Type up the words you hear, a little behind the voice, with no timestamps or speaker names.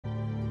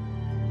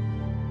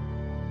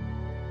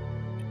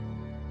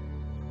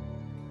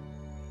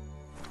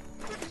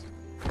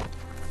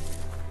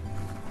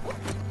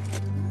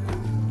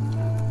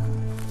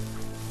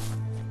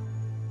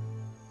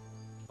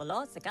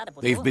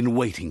They've been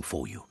waiting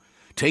for you.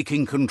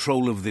 Taking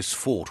control of this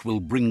fort will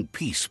bring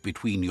peace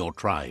between your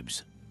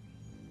tribes.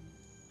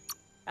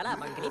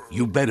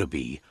 You better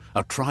be.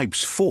 A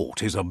tribe's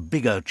fort is a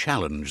bigger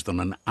challenge than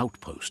an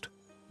outpost.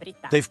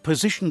 They've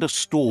positioned a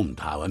storm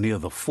tower near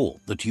the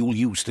fort that you'll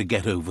use to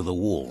get over the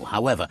wall.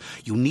 However,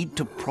 you need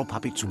to prop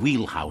up its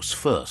wheelhouse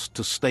first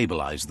to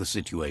stabilize the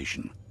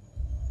situation.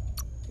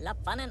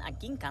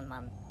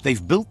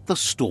 They've built the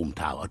storm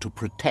tower to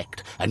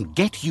protect and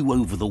get you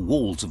over the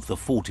walls of the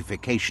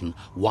fortification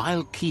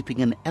while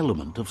keeping an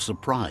element of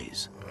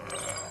surprise.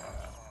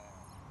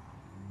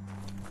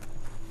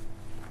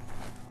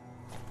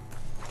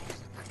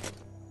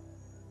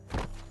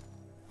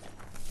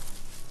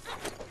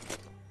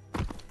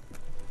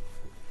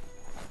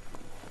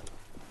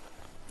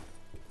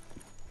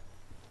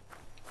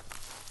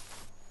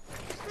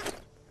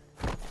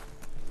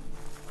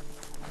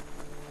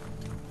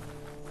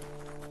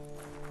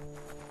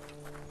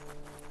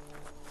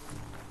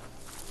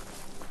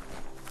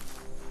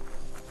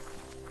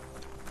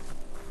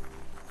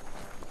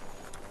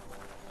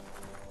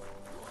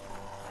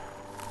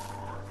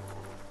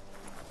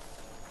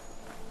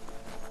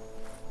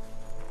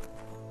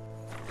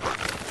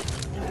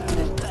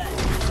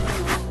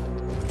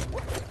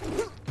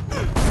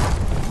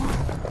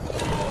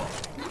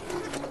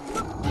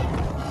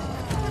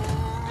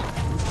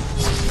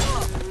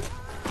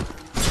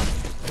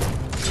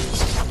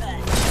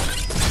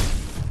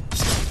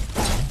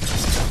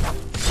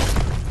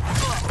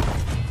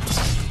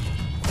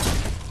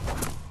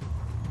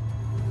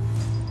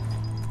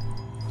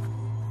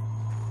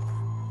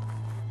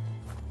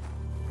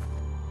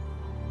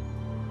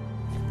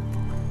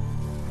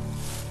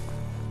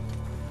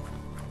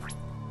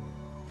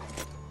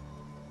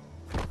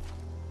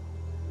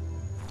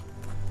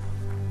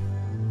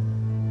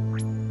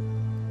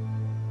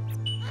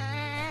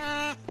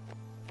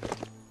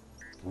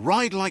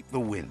 Ride like the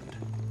wind.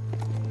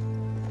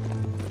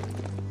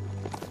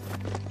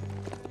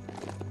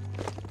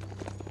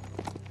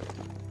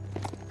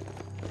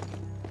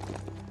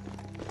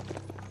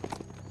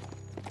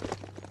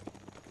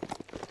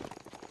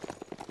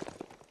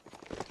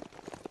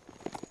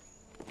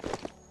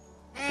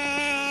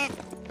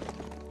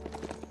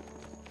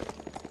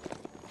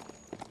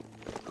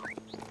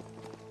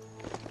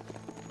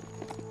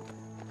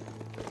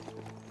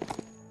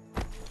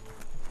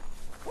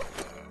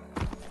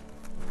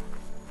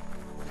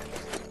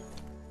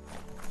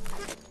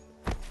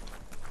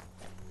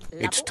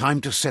 It's time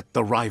to set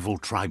the rival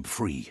tribe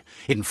free.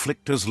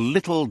 Inflict as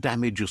little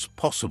damage as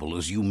possible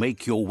as you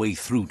make your way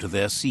through to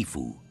their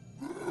Sifu.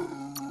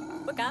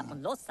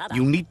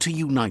 You need to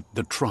unite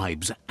the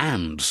tribes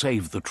and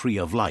save the Tree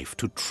of Life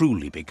to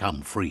truly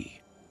become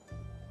free.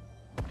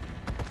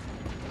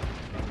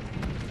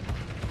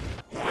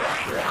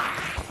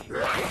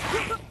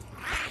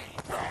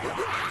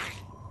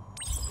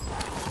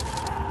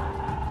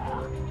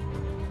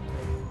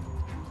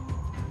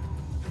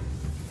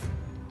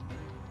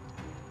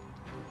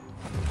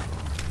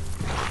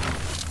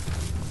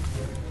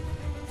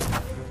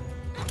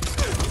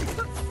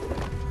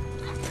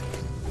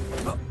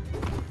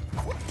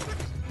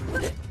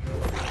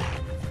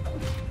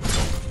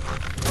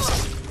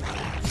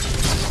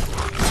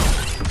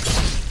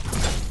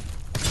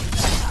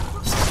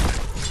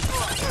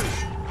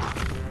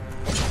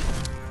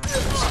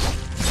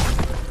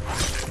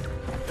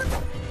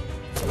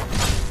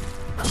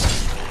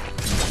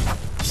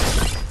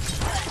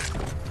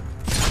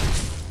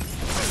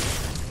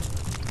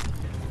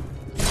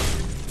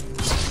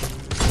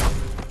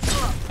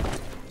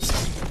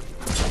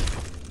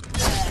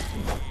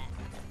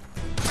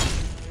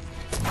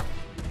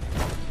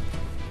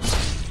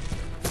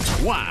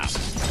 Wow!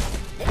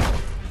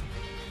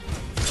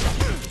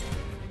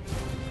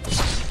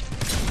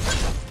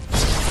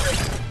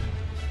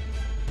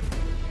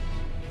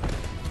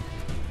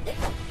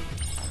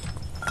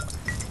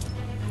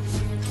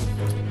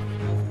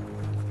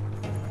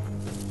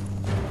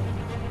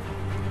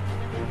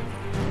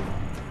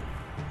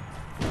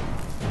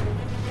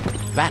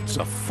 That's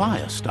a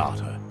fire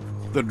starter.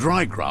 The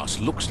dry grass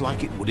looks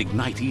like it would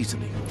ignite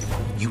easily.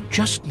 You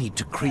just need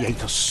to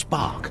create a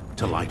spark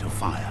to light a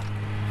fire.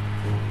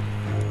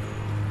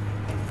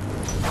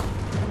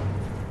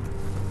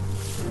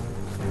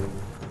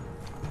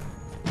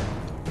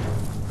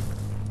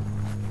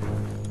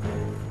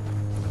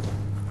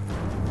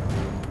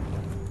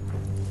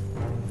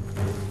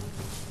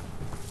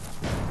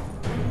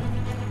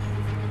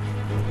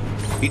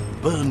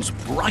 It burns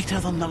brighter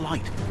than the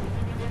light.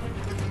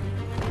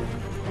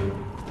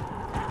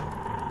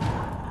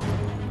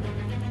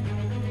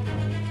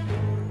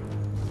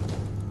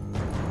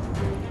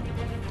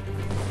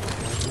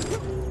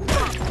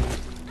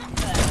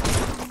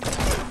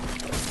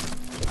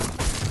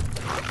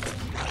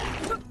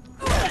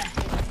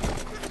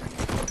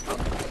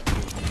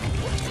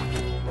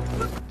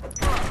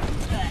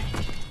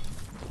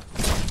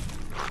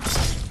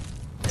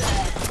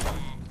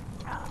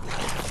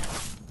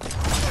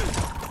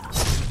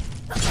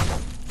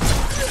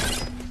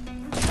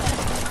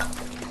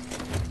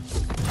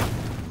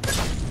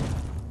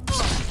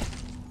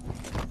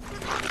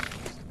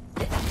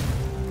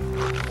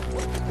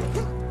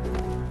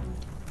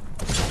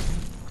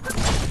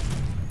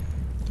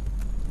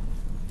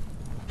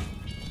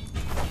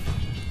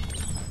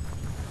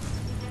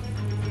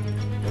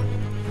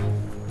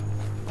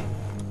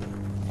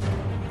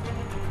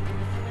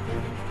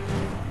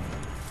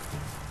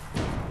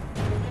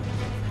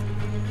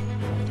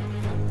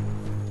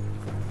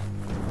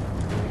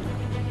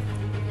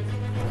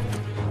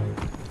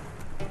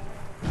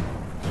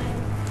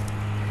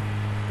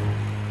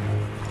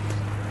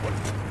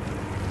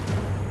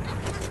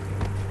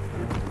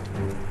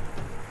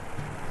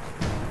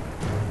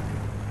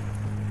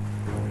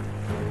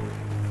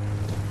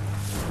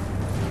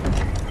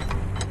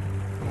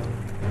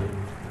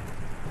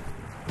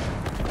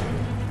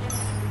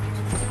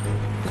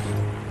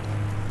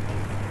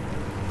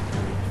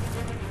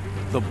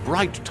 The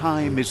bright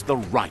time is the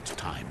right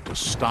time to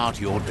start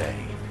your day.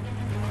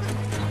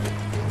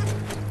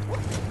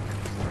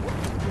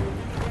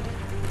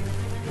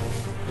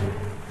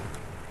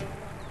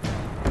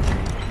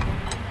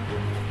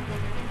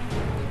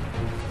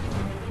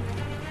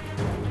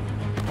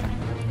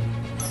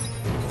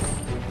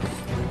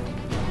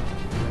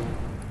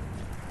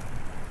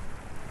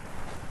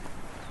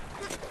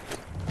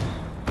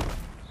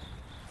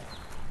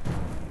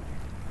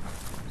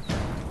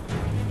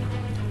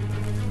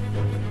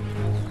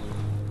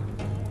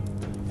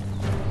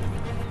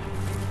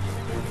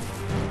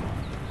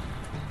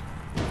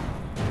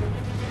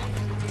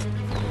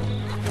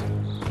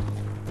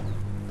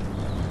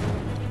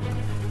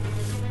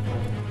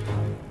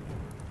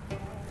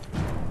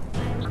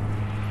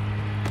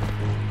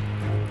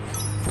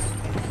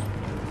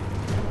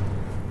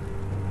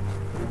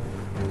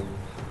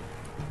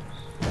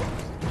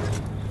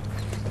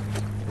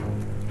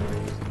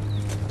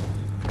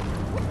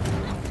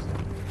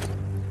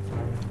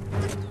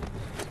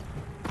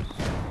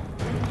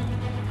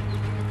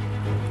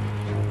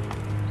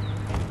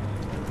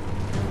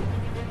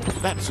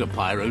 That's a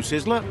pyro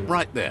sizzler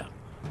right there.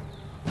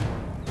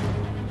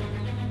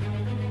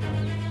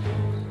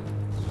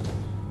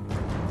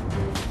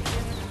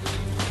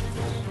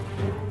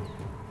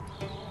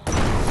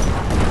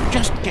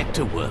 Just get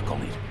to work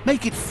on it.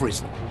 Make it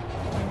frizzle.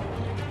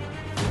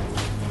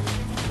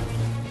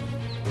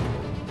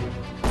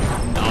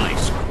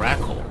 Nice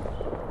crackle.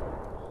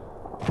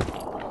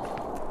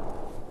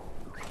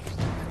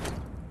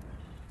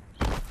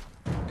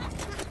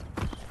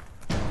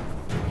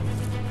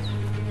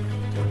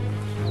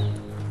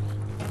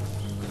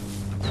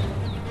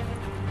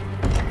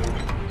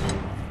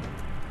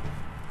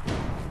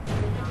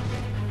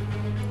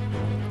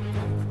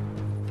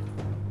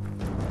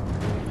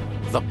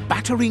 The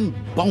battering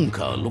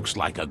bonker looks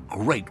like a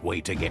great way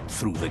to get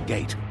through the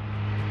gate.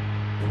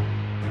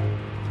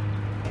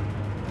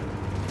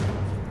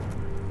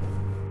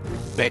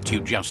 Bet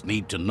you just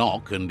need to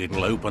knock and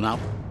it'll open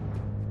up.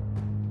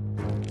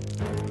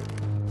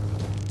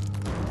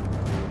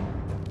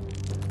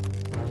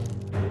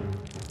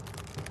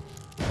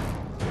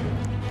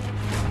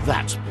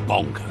 That's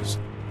bonkers.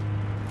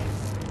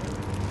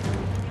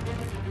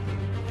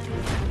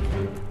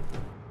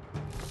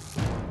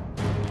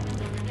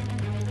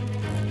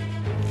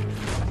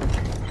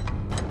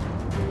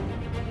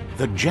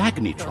 The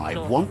Jagni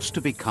tribe wants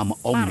to become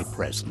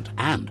omnipresent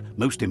and,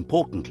 most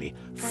importantly,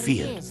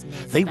 feared.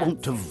 They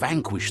want to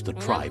vanquish the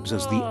tribes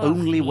as the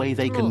only way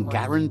they can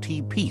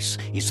guarantee peace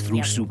is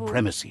through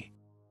supremacy.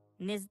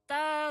 He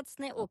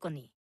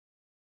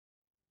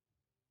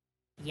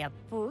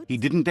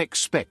didn't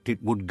expect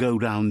it would go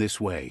down this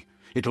way.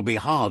 It'll be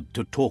hard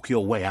to talk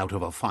your way out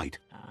of a fight.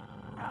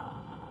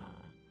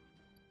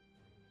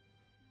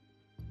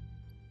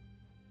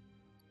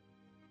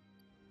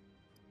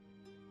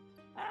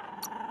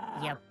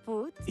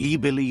 He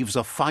believes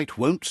a fight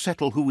won't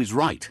settle who is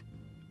right,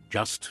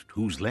 just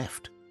who's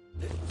left.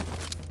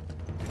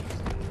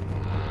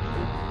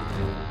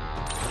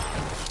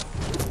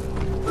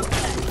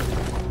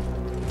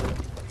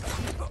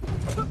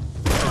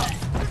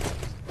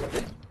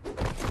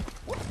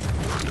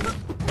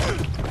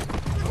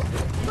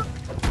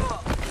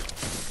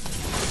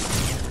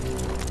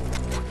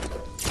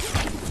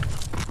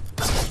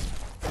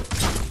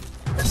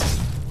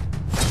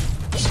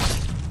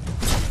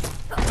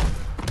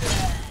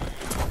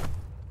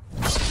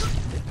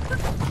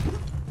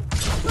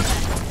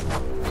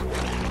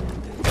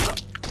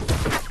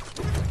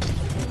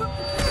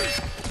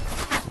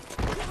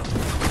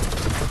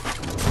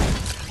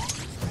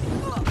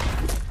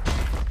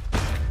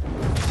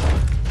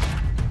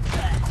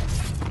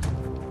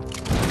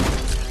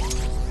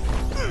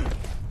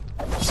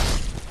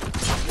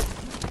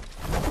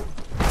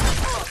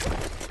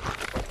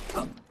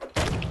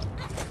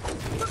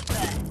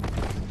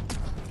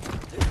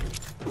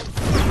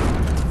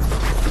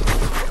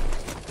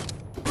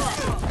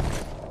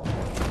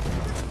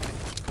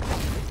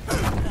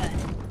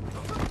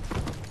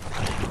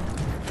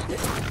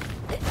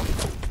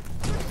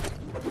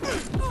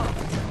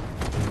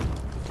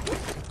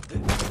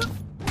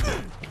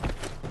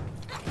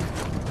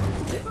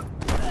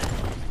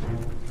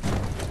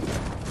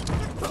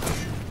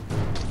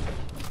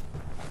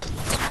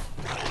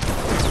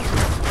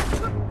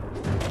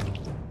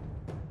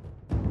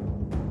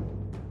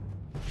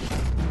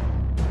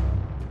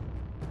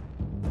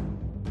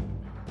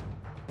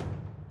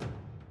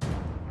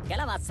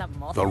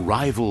 The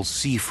rival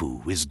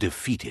Sifu is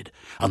defeated,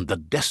 and the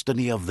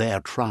destiny of their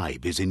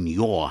tribe is in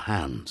your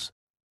hands.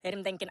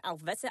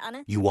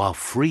 You are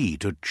free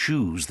to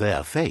choose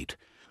their fate,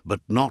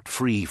 but not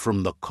free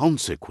from the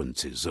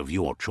consequences of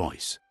your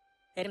choice.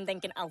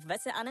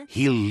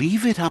 He'll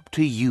leave it up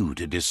to you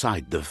to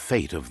decide the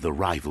fate of the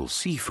rival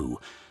Sifu,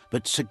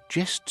 but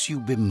suggests you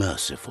be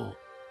merciful.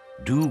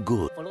 Do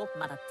good.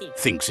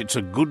 Thinks it's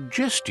a good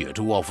gesture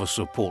to offer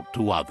support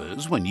to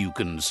others when you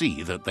can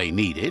see that they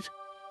need it.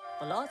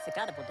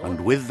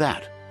 And with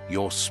that,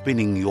 you're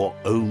spinning your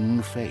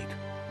own fate,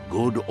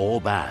 good or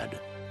bad,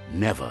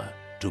 never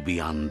to be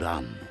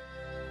undone.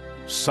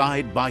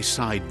 Side by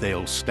side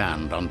they'll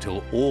stand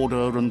until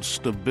order and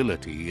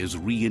stability is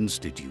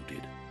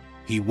reinstituted.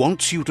 He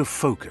wants you to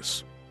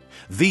focus.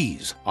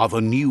 These are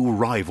the new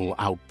rival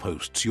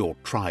outposts your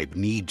tribe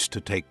needs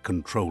to take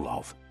control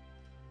of.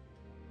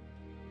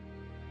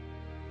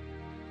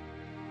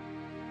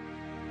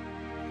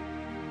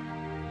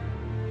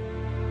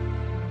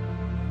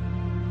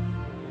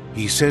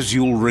 He says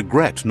you'll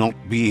regret not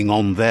being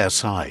on their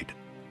side.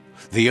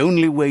 The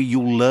only way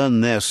you'll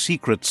learn their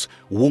secrets,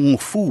 Wung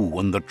Fu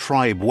and the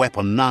tribe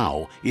weapon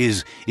now,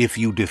 is if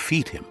you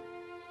defeat him.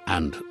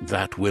 And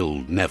that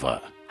will never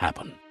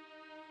happen.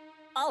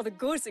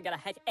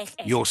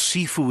 Your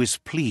Sifu is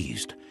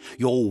pleased.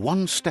 You're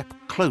one step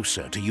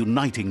closer to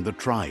uniting the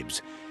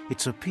tribes.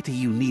 It's a pity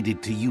you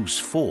needed to use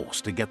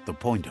force to get the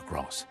point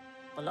across.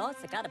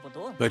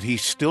 But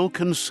he's still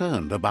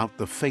concerned about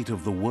the fate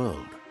of the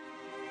world.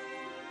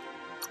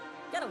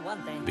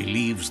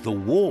 Believes the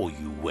war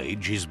you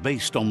wage is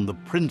based on the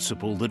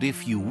principle that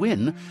if you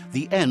win,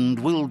 the end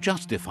will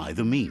justify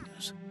the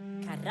means.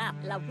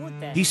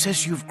 He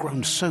says you've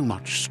grown so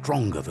much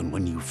stronger than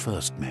when you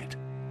first met.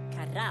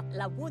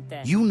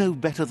 You know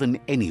better than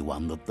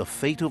anyone that the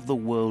fate of the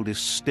world is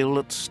still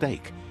at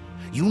stake.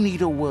 You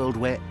need a world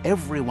where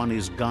everyone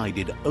is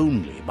guided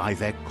only by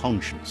their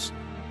conscience.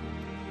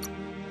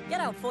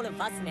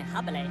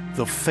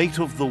 The fate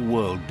of the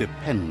world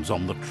depends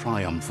on the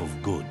triumph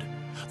of good.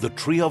 The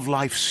tree of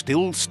life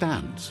still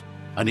stands,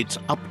 and it's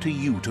up to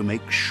you to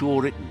make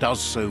sure it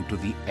does so to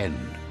the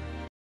end.